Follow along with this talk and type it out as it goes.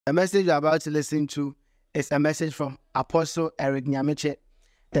The message you're about to listen to is a message from Apostle Eric Nyamekye,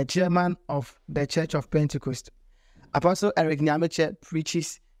 the chairman of the Church of Pentecost. Apostle Eric Nyamekye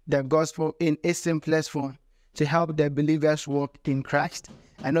preaches the gospel in its simplest form to help the believers walk in Christ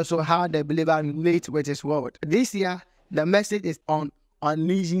and also how the believer relates with his world. This year, the message is on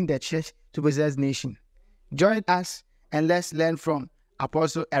unleashing the church to possess nation. Join us and let's learn from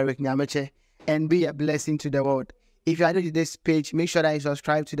Apostle Eric Nyamekye and be a blessing to the world. If you are new to this page, make sure that you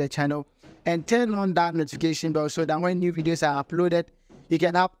subscribe to the channel and turn on that notification bell so that when new videos are uploaded, you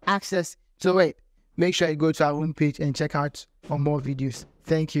can have access to it. Make sure you go to our homepage and check out for more videos.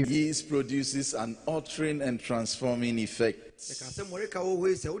 Thank you. Yeast produces an altering and transforming effect. So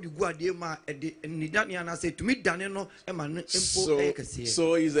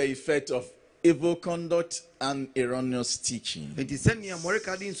is the effect of evil conduct and erroneous teaching.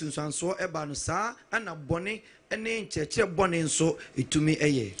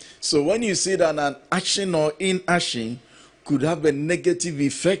 So when you see that an action or inaction could have a negative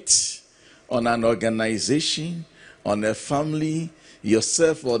effect on an organization, on a family,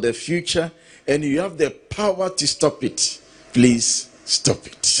 yourself, or the future, and you have the power to stop it, please stop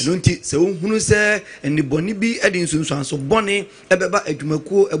it.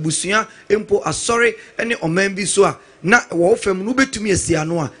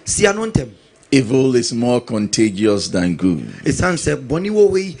 Evil is more contagious than good.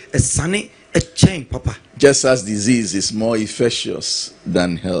 Just as disease is more infectious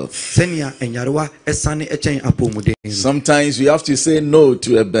than health. Sometimes we have to say no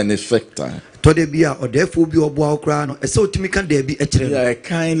to a benefactor. You are a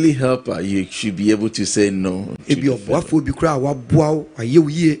kindly helper, you should be able to say no.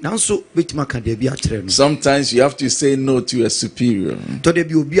 Sometimes you have to say no to a superior.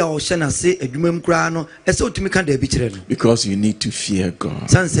 Because you need to fear God.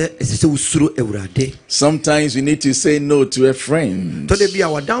 Sometimes you need to say no to a friend.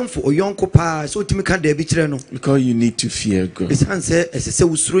 Because you need to fear God.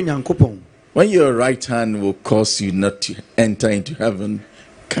 When your right hand will cause you not to enter into heaven,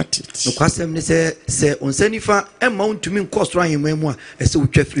 cut it.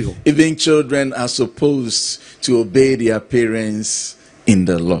 Even children are supposed to obey their parents in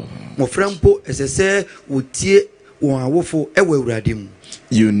the law.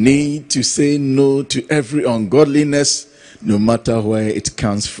 You need to say no to every ungodliness, no matter where it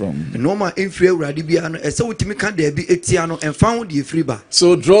comes from.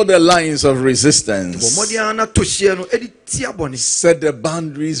 So draw the lines of resistance. Set the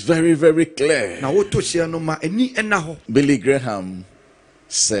boundaries very, very clear. Billy Graham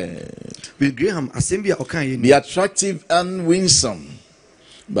said, be attractive and winsome,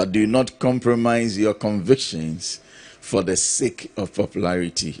 but do not compromise your convictions for the sake of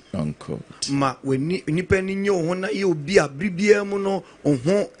popularity, unquote.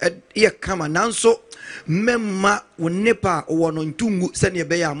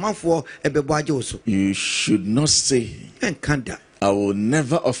 You should not say, I will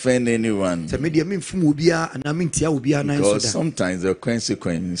never offend anyone, because sometimes the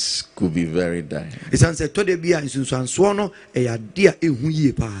consequence could be very dire.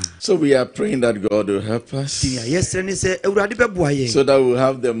 So we are praying that God will help us, so that we'll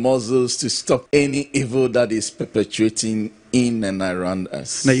have the muscles to stop any evil that is perpetuating in and around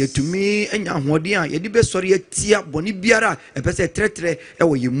us.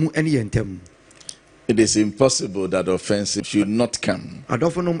 It is impossible that offense should not come.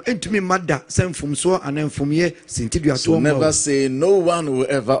 So never say, no one will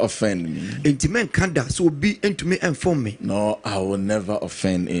ever offend me. No, I will never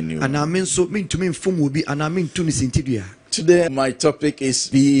offend anyone. Today my topic is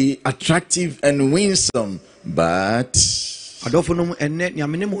be attractive and winsome, but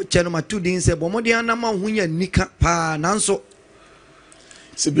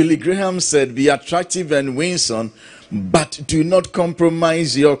so Billy Graham said, be attractive and winsome, but do not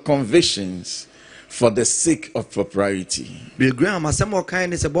compromise your convictions for the sake of propriety. Billy Graham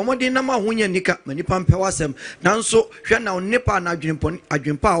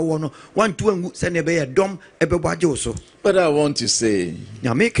But I want to say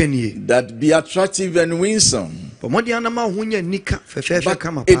that be attractive and winsome, but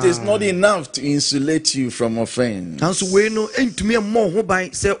it is not enough to insulate you from offense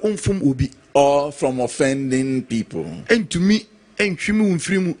or from offending people.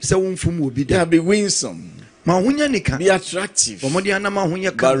 Yeah, be winsome, be attractive,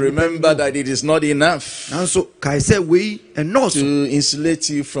 but remember that it is not enough to insulate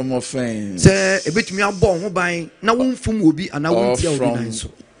you from offense or from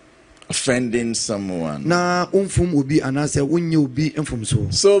offending someone. Na umfum obi anase wonye obi mfum so.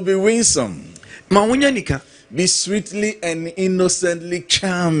 So be winsome. Ma wonya nika. Be sweetly and innocently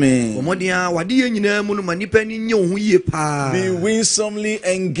charming. Be winsomely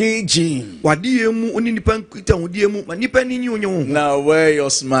engaging. Now wear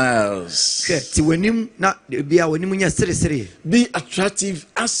your smiles. Be attractive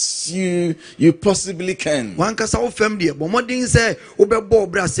as you possibly can.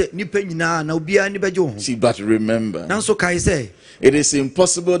 See, but remember, it is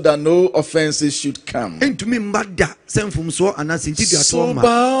impossible that no offenses should come. So by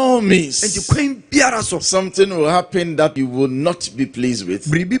all means, something will happen that you will not be pleased with.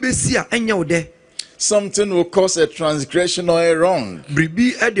 Something will cause a transgression or a wrong.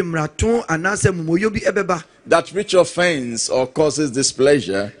 That which offends or causes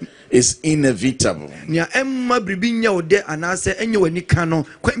displeasure is inevitable.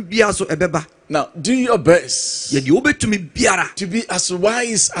 Now, do your best to be as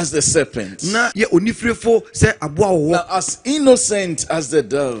wise as the serpent, now as innocent as the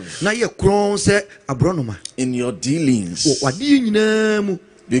dove in your dealings.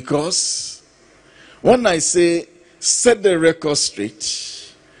 Because when I say set the record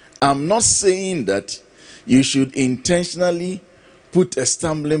straight, I'm not saying that you should intentionally put a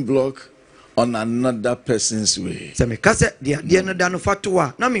stumbling block on another person's way. So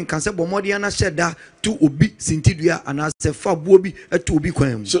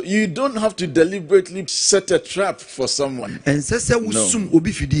you don't have to deliberately set a trap for someone. No.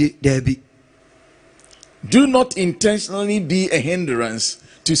 Do not intentionally be a hindrance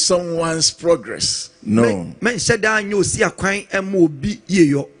to someone's progress. No.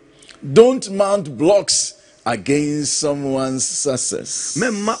 Don't mount blocks against someone's success.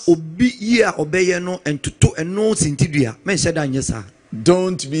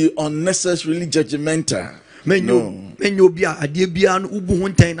 Don't be unnecessarily judgmental.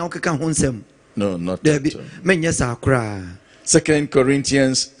 No, not at all. 2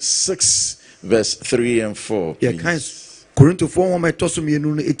 Corinthians 6 verse 3 and 4.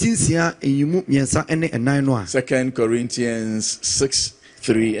 2 Corinthians 6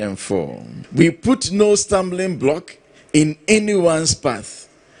 3 and 4. We put no stumbling block in anyone's path,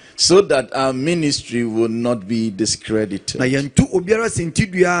 so that our ministry will not be discredited.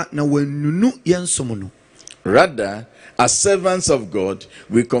 Rather, as servants of God,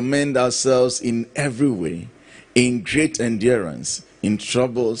 we commend ourselves in every way, in great endurance, in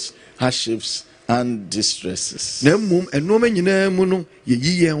troubles, hardships, and distresses. Now let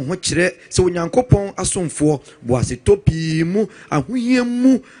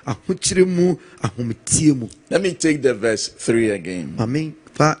me take the verse 3 again.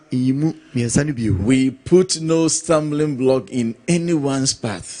 We put no stumbling block in anyone's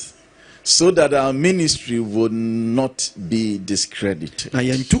path, so that our ministry would not be discredited.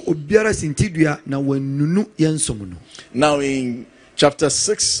 Now in chapter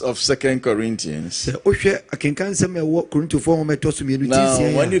 6 of 2 Corinthians. Now,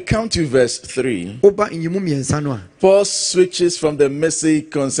 when you come to verse 3, Paul switches from the message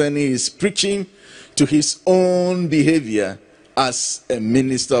concerning his preaching to his own behavior as a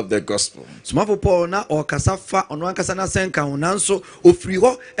minister of the gospel. See,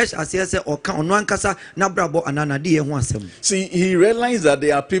 he realized that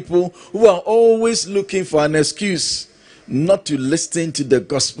there are people who are always looking for an excuse not to listen to the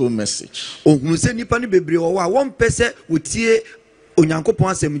gospel message. If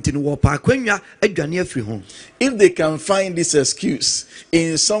they can find this excuse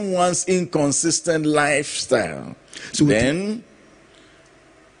in someone's inconsistent lifestyle, then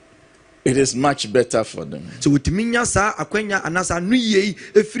it is much better for them. So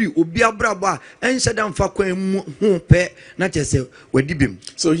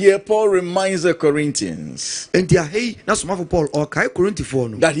here Paul reminds the Corinthians that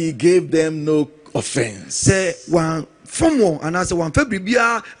he gave them no offense. Not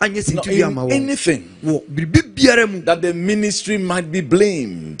in anything that the ministry might be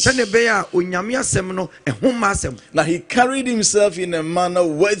blamed. Now he carried himself in a manner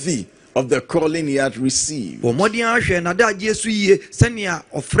worthy of the calling he had received. Now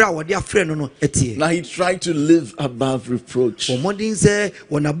he tried to live above reproach. So, and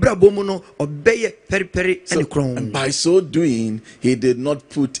by so doing, he did not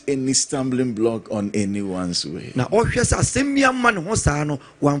put any stumbling block on anyone's way.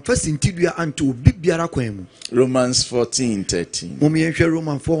 Romans 14:13.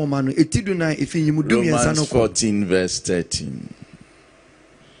 Romans 14 verse 13.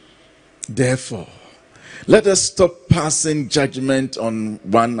 Therefore, Let us stop passing judgment on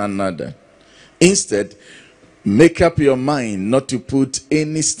one another. Instead, make up your mind not to put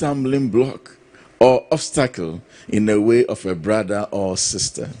any stumbling block or obstacle in the way of a brother or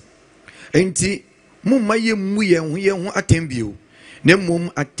sister. Enti mumma ye mu ye ho atembio. Ne mum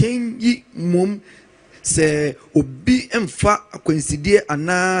atenyi mum se obi emfa akwansidie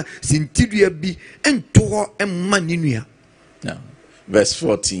ana sintidua bi ento ho emma ninua. Now, verse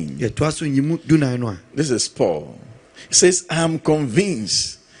 14. Ye to aso nyimu dunan no a. This is Paul. He says, I am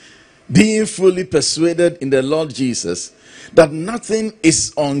convinced, being fully persuaded in the Lord Jesus, that nothing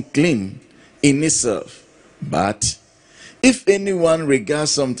is unclean in itself. But if anyone regards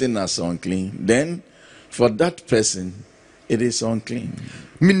something as unclean, then for that person it is unclean.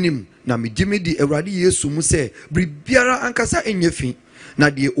 Minim na medime di Awurade Yesu mu se bribiara ankasa enyefi na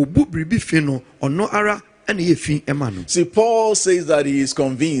de obu bribi fi no ono ara ene yefi ema no. See, Paul says that he is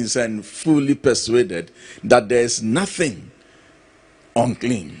convinced and fully persuaded that there is nothing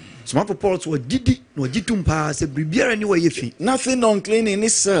unclean. Some Paul so didi no jitum pa se bribiara ni wa yefi. Nothing unclean in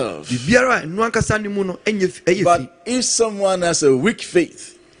itself. Bribiara no ankasa ni mu no enyefi. But if someone has a weak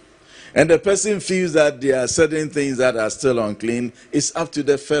faith and the person feels that there are certain things that are still unclean, it's up to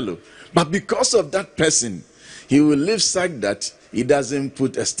the fellow. But because of that person, he will live such that he doesn't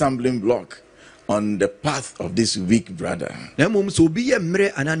put a stumbling block on the path of this weak brother. Na mom so bi ye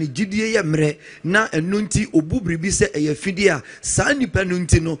mre anani gidie ye mre na enu nti obubribi se eyafidi a saa nipa no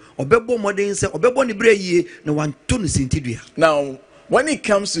nti no obebo moden se obebo ne bre yie na wanto no sintidua. Now, when it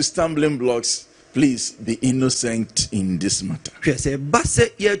comes to stumbling blocks, please be innocent in this matter. Be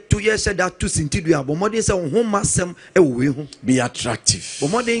attractive.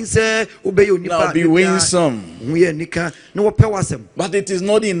 Now be winsome. But it is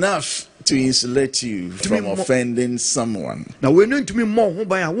not enough to insulate you from offending someone. Do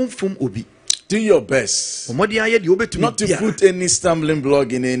your best not to put any stumbling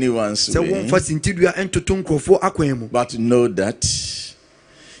block in anyone's way. But know that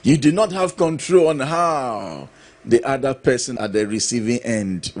you do not have control on how the other person at the receiving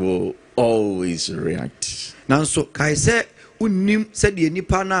end will always react. I'll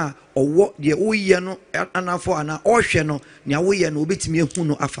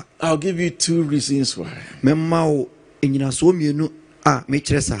give you two reasons why.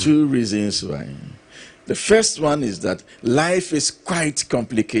 2 reasons why. The first one is that life is quite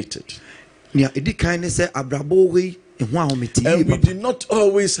complicated. And we do not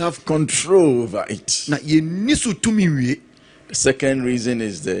always have control over it. The second reason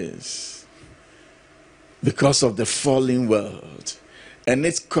is this: because of the fallen world and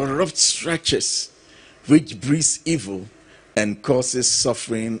its corrupt structures, which breeds evil and causes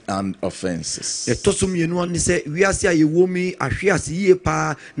suffering and offenses.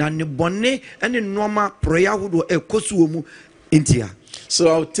 So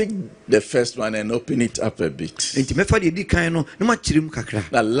I'll take the first one and open it up a bit.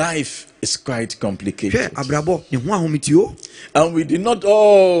 That life is quite complicated. And we do not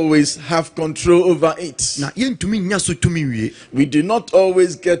always have control over it. We do not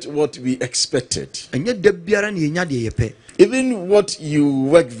always get what we expected. Even what you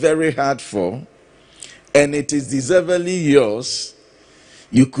work very hard for, and it is deservedly yours,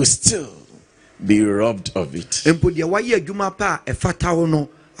 you could still be robbed of it.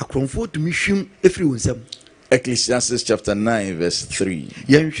 Ecclesiastes chapter 9 verse 3.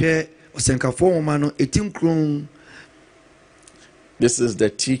 This is the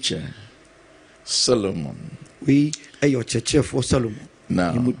teacher, Solomon.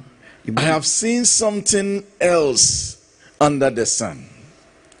 Now, I have seen something else under the sun.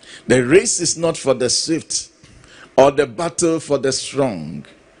 The race is not for the swift, or the battle for the strong,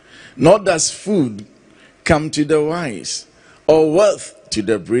 nor does food come to the wise, or wealth to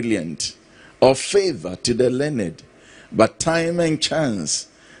the brilliant, or favor to the learned, but time and chance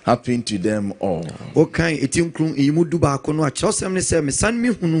happen to them all.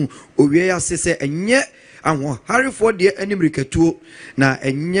 Harry for dear any bricketu, na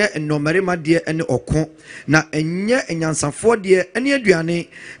enye nomarima dear any oko, na enye enyansa for dear any adriane,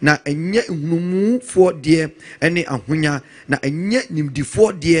 na enye mumu for dear any ahunya, na enye nimdi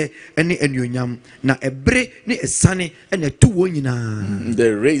for dear any enyam, na ebre ni esane and a 2 wonyina.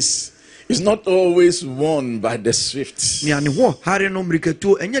 The race is not always won by the swift. Harry no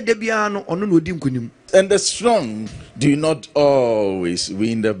bricketu, enye debiano or no dim. And the strong do not always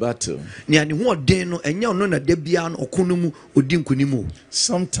win the battle.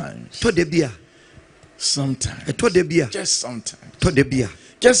 Sometimes. Just sometimes.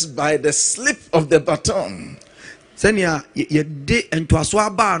 Just by the slip of the baton,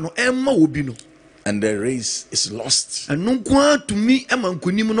 and the race is lost. And no kwa to me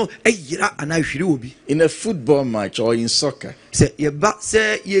emankunim no eyira anahwere obi. In a football match or in soccer, Say ye ba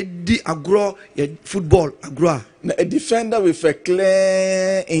say ye di agro ye football agro. a defender with a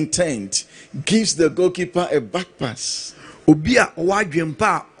clear intent gives the goalkeeper a back pass. Obi a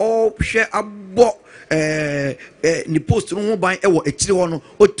owadwempa o hwe abo ni post no ho ban e wo akire ho no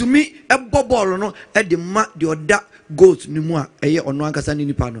otumi ebo ball no e de ma de oda goals ni mu a eye ono ankasa ni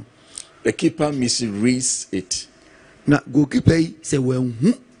nipa no. The keeper misreads it, Na goalkeeper yi se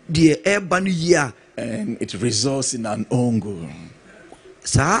wanhu de e ba no yi a and it results in an own goal.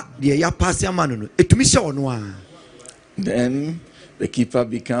 sa de ya pass ama no etumi hye ono a. Then the keeper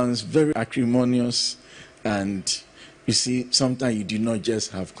becomes very acrimonious, and you see, sometimes you do not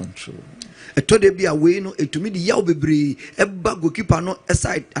just have control. Eto de bia we no etumi de yaw bebre eba goalkeeper no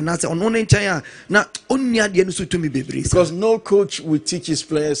aside anase ono ne nchen a na onni ade no so tumi bebre. Because no coach will teach his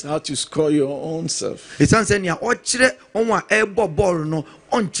players how to score your own self. Esan se nia o kire onwa ebo ball no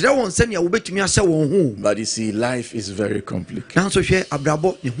on kire won se nia wo betumi ahye won ho. But you see, life is very complicated. Nanso hwe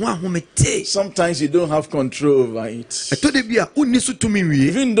abrabo ne ho ahomete. Sometimes you don't have control over it. Eto de bia onni so tumi wie.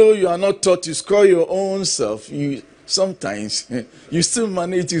 Even though you are not taught to score your own self, sometimes you still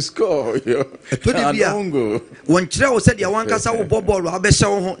manage to score your own goal. Won kire wo se dia wan kasa wo ball abehye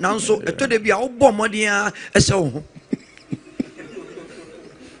wo ho. Nanso eto de bia wo bɔ mmɔden a ehye wo ho.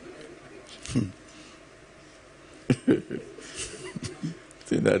 I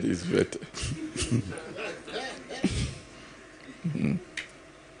think that is better.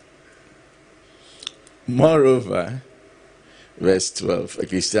 Moreover, verse 12,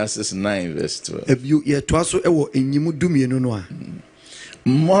 Ecclesiastes 9, verse 12. Ebio ye to aso ewo enyimu dumienu no a.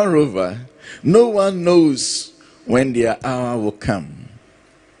 Moreover, no one knows when their hour will come.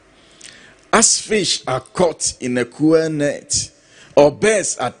 As fish are caught in a cruel net, or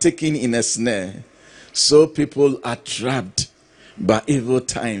birds are taken in a snare, so people are trapped by evil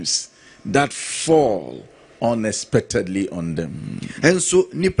times that fall unexpectedly on them.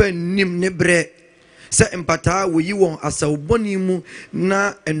 Enso nipa nim ne bre se empata wo yi won asawboni mu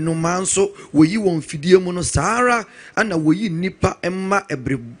na enoma nso wo yi won fidie mu no saara ana wo yi nipa emma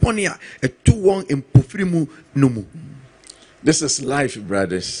ebreboni a etu won empofiri mu no mu. This is life,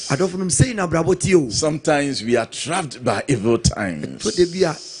 brothers. Adofunum say na braboti o. Sometimes we are trapped by evil times So de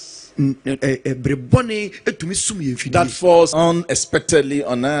bia ebreboni etumi sum ye fidie. that falls unexpectedly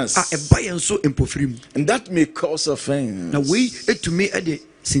on us, Eba yen so empofiri mu. and that may cause offense. Na we etumi de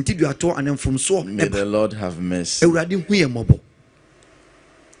sentidu ato anemfom so. May the Lord have mercy. Ewurade hu ye mobo.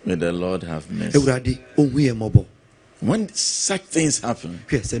 May the Lord have mercy. Ewurade ohu ye mobo. When such things happen,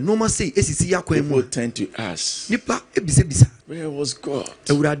 Hwe se no ma say esisi yakwan mu. people tend to ask, Nipa ebise. where was God?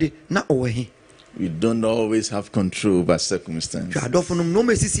 Ewurade na owo he. We don't always have control over circumstances. Hwe adofonom no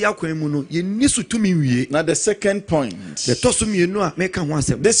ma esisi yakwan mu no ye ni so tumi wie. Now the second point, The toso mienu a meka ho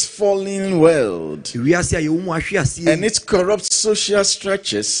asem. this fallen world Wiase a ye wo mu ahwe ase and its corrupt social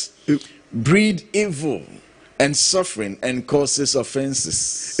structures breed evil and suffering and causes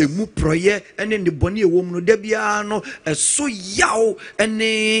offenses. emu proye ene ne bone e wo mu no da bia no eso yaw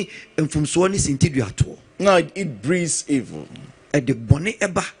ene mfumso ne sentidu ato. Now it breeds evil, E de bone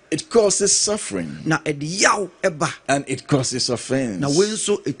eba it causes suffering, na e de yaw eba and it causes offense. na we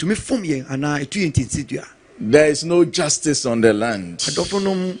nso etumi fom ye ana etu ye ntinsidua. There is no justice on the land.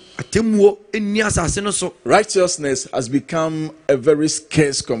 Adofonom atemuo eni asase no so. Righteousness has become a very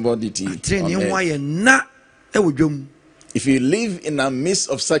scarce commodity on Treni ho earth. aye na e wo dwom. If you live in the midst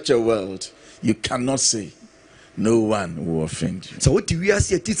of such a world, you cannot say no one will offend you. So what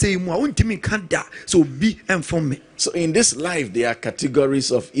wiase ati sei mu a wontimi ka da so obi enfom me. So in this life, there are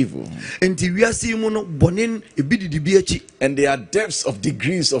categories of evil, Enti wiase mu no bonen ebididi bi achi. and there are depths of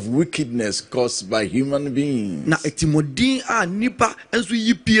degrees of wickedness caused by human beings. Na etimodin a nipa enso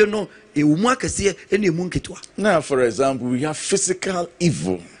yipie no e wo mu akese e na emu nketwa. Now, for example, we have physical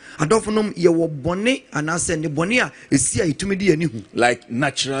evil, Adofonom ye wo bone anase ne bone a esi a etumi di ani hu. like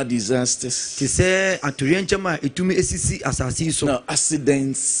natural disasters, Ti se atorienchema etumi esisi asase so. now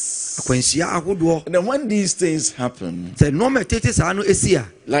accidents. Akwansia ahodo. And then when these things happen, Se no me tete sa no esi a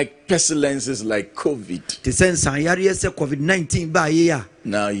like pestilences like COVID, ti se nsanyare se COVID-19 ba ye a.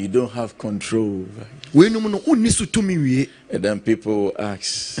 now you don't have control over it. We no no onni so tumi wie. And then people will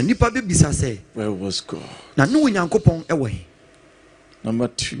ask, Na nipa be bisa se where was God? na no Nyankopon e wo he. Number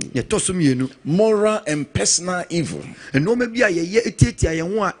two, Ye toso mienu. moral and personal evil. Enoma bi a ye etietia ye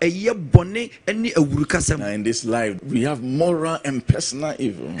ho a eye bone ne awurukasem. Now, in this life, we have moral and personal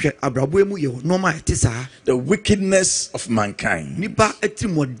evil. Hwe abrabo emu ye noma ete saa. The wickedness of mankind, Nipa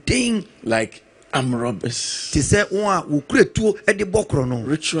etimodin like armed robbers, Ti se won a wo kura tuo de bokro no.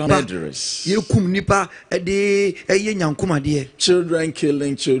 ritual murderers, Ye kum nipa de eye nyankomade. children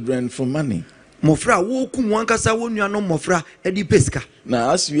killing children for money. Mofra wo kum wankasa wo nua no mofra de pesika.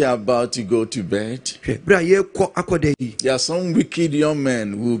 Now, as we are about to go to bed, Bra ye ko akoda yi. there are some wicked young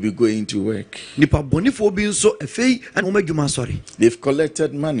men who will be going to work. Nipa bonifo bi nso afei an wo madwuma sori. They've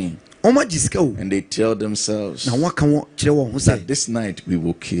collected money Oma jiska o. and they tell themselves Na waka wo kire wo ho say. that this night we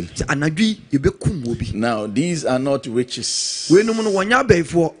will kill. Anadwi ye be kum wo bi. Now, these are not witches, We no no wonya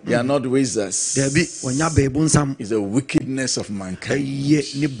beifo. they are not wizards. There be wonya beibu nsam. It's the wickedness of mankind. Ye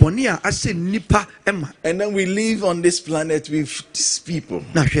ni boni a ase nipa ema. And then we live on this planet with these people.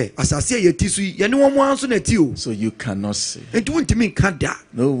 Na hwe asase ye ti su ye ne wo mo anso na ti o. So you cannot say, Enti wontimi nka da.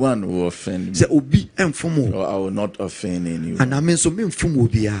 no one will offend me, Se obi emfom o. or I will not offend anyone. Ana me nso me mfom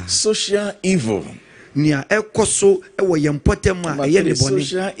obi a. Social evil. Nia ekoso ewo ye mpotem a But ye it ne is boni.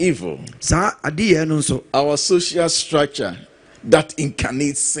 social evil. Sa ade ye no nso. Our social structure that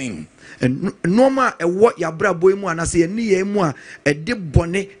incarnates sin. Noma ewo ya brabo mu anase ye ni ye mu a de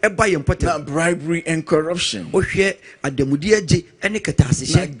boni eba ye Now, mpotem. bribery and corruption. Ohwe adamudi age ene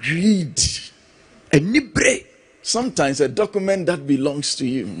ketase Now, hye. greed. Enibre. Sometimes a document that belongs to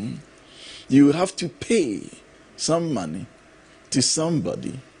you, you have to pay some money to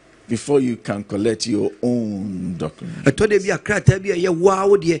somebody before you can collect your own document. Eto de bi akrata bi ye wa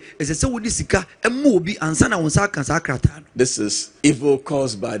wo de esese wo di sika emu obi ansa na won sa kan sa akrata no. This is evil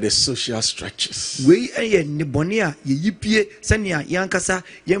caused by the social structures. Wei eye ne bone a ye yipie senia yankasa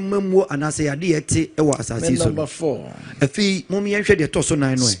ye mamuo anase yade ye te e wo asase And so. number 4, Afi mom ye hwe de to so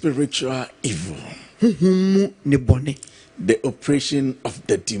nan no e. spiritual evil. Huhumu ne bone. The operation of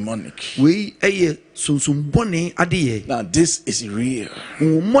the demonic. Wei eye sunsum bone ade ye. Now, this is real.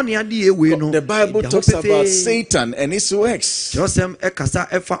 Money ade ye we no. The Bible talks about Satan and his works. Josem e kasa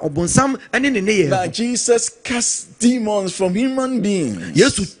e fa obonsam ene ne ye. Now, Jesus cast demons from human beings.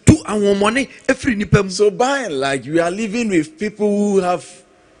 Yesu tu awomone efri nipam. So, by and large, we are living with people who have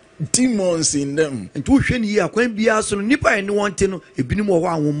demons in them. Nti wo hwe ni ye akwan bia so no nipa ene wonte no ebinim wo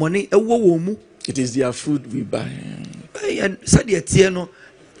awomone ewo wo mu. It is their food we buy. Sadia tie no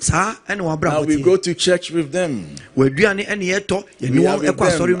sa ene wa bra Now we go to church with them. Waduane ene ye to ye ni We are won with ekwa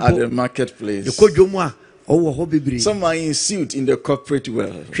sori them at the mpo. marketplace. Ye kodwom a owo ho bebre. Some are in suit in the corporate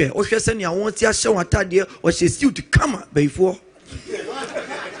world. Hwe o hwe se ne awon ti ahye watade o hye suit kama beifo.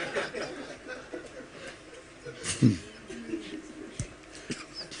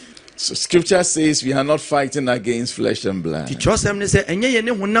 So scripture says we are not fighting against flesh and blood. Ti trosem ne se enye ye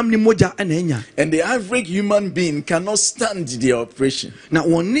ne honam ni moja ana enya. And the average human being cannot stand the operation. Na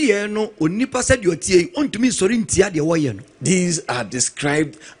won ne ye no onipa se de otie ontumi sori ntia de wo ye no. These are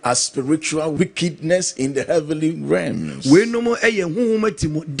described as spiritual wickedness in the heavenly realms. We no mo eye huhuma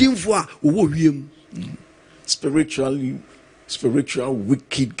timo dimfo a wo wiem. Spiritual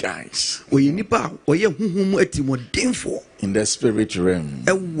wicked guys Oye nipa oye huhum atimo dimfo in the spirit realm.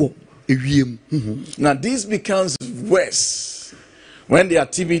 ewo ewiem huhum. Now this becomes worse when the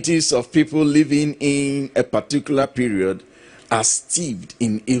activities of people living in a particular period are steeped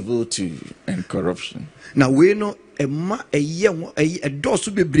in evil too and corruption. Na we no ema eye ho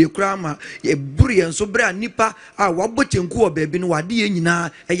edoso bebre kura ma e buru ye nso bra nipa a wabochenku obabi no wade ye nyina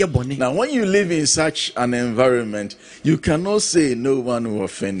eye bone. Now when you live in such an environment, you cannot say no one will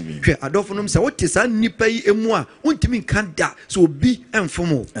offend me. Hwe adofo no se wote sa nipa yi emu a ontimi kan da so obi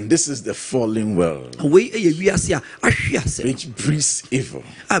emfomo. And this is the fallen world We eye wiase a ahwe ase. which breeds evil.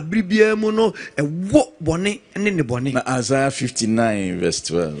 Abribia mu no ewo bone ne bone. Now Isaiah 59 verse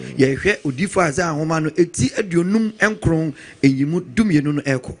 12. Ye hwe odifo aza ahoma no eti aduonum enkron enyimu dumienu no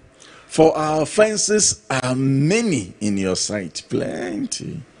eko. For our offenses are many in your sight,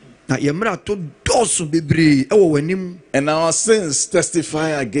 plenty. Na yemra to doso bebre ewo wanim. And our sins testify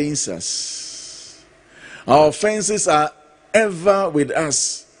against us. Our offenses are ever with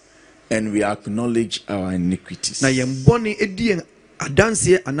us, and we acknowledge our iniquities. Na yemboni edi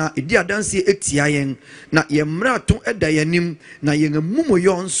adanse ana edi adanse etia yen na yemra to eda yanim na yengamumo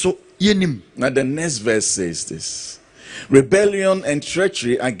yonso yenim. Now the next verse says this: rebellion and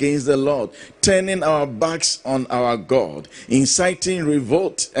treachery against the Lord, turning our backs on our God, inciting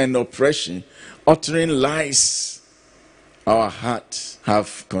revolt and oppression, uttering lies our hearts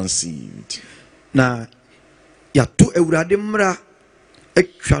have conceived. Na ya to ewurade mra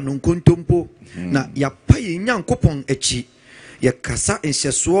etwa no nkontompo na ya paye nyankopon echi ye kasa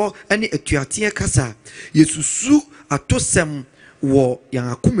enhyeso ene atuate kasa yesusu atosem wo yan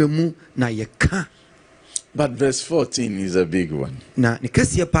akomemu na ye ka. But verse 14 is a big one. Na ne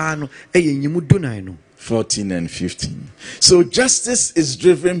kase pa no nyimu dunan no. 14 and 15. So justice is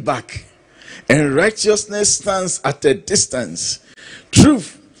driven back and righteousness stands at a distance.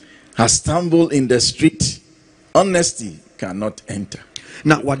 Truth has stumbled in the street. Honesty cannot enter.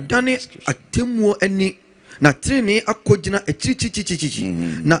 Na wadane atemuo ani na trene akogina echichichichichi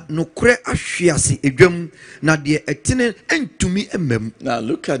na nokre ahwease edwam na de etene entumi emam. Now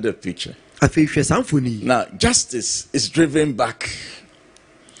look at the picture. Afei hwe samfoni. Now justice is driven back,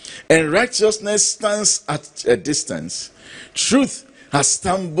 and righteousness stands at a distance. Truth has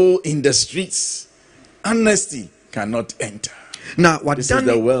stumbled in the streets. Honesty cannot enter. Na This is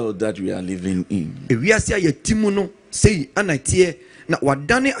the world that we are living in. Ewiase ayetimu no sei anatie na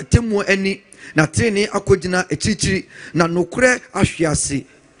wadane atemuo ani na trene akogina echichiri na nokre ahwease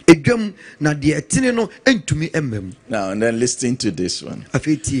edwam na de etene no entumi emam. Now and then listen to this one.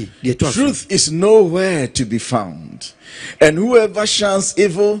 Afei tie de to. Truth is nowhere to be found, and whoever shuns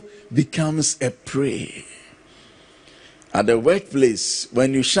evil becomes a prey. At the workplace,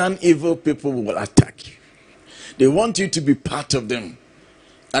 when you shun evil, people will attack you. They want you to be part of them.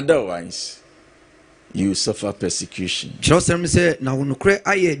 Otherwise, you suffer persecution. The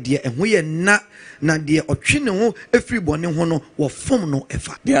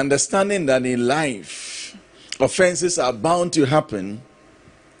understanding that in life, offenses are bound to happen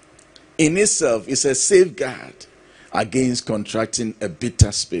in itself is a safeguard against contracting a bitter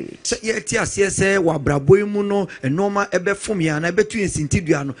spirit. So this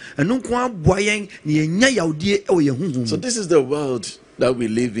is the world that we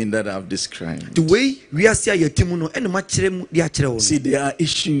live in that I've described. See, there are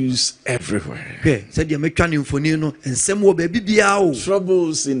issues everywhere.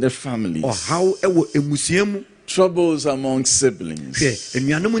 Troubles in the family. Troubles among siblings.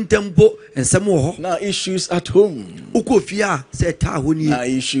 Now issues at home. Now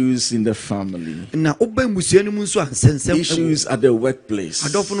issues in the family. Issues at the workplace.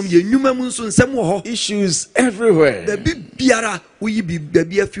 Issues everywhere.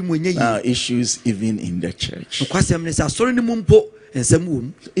 Now issues even in the church.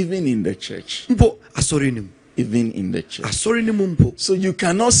 Even in the church. Even in the church. So you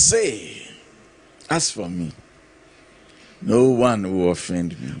cannot say, as for me, no one will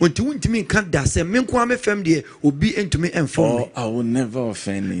offend me, or I will never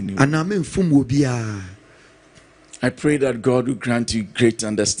offend anyone. I pray that God will grant you great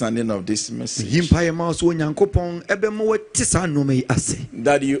understanding of this message, that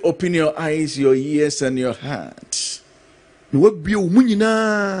you open your eyes, your ears, and your heart to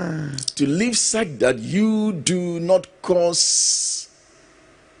live such that you do not cause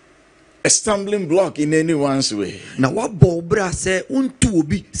a stumbling block in anyone's way. Now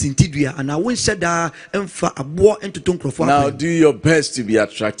do your best to be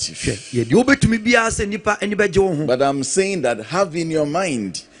attractive. But I'm saying that have in your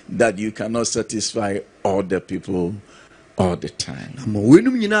mind that you cannot satisfy all the people all the time. So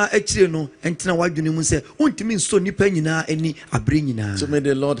may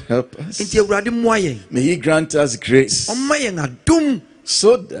the Lord help us. May He grant us grace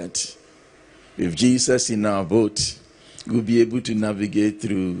so that with Jesus in our boat, we'll be able to navigate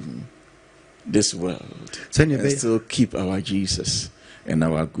through this world and still keep our Jesus and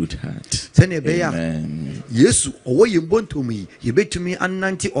our good heart. Amen. Yesu owo yembontomi yebetumi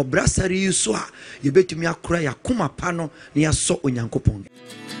ananti obrasari yuso a yebetumi akura yakuma pano na yaso onyankopon.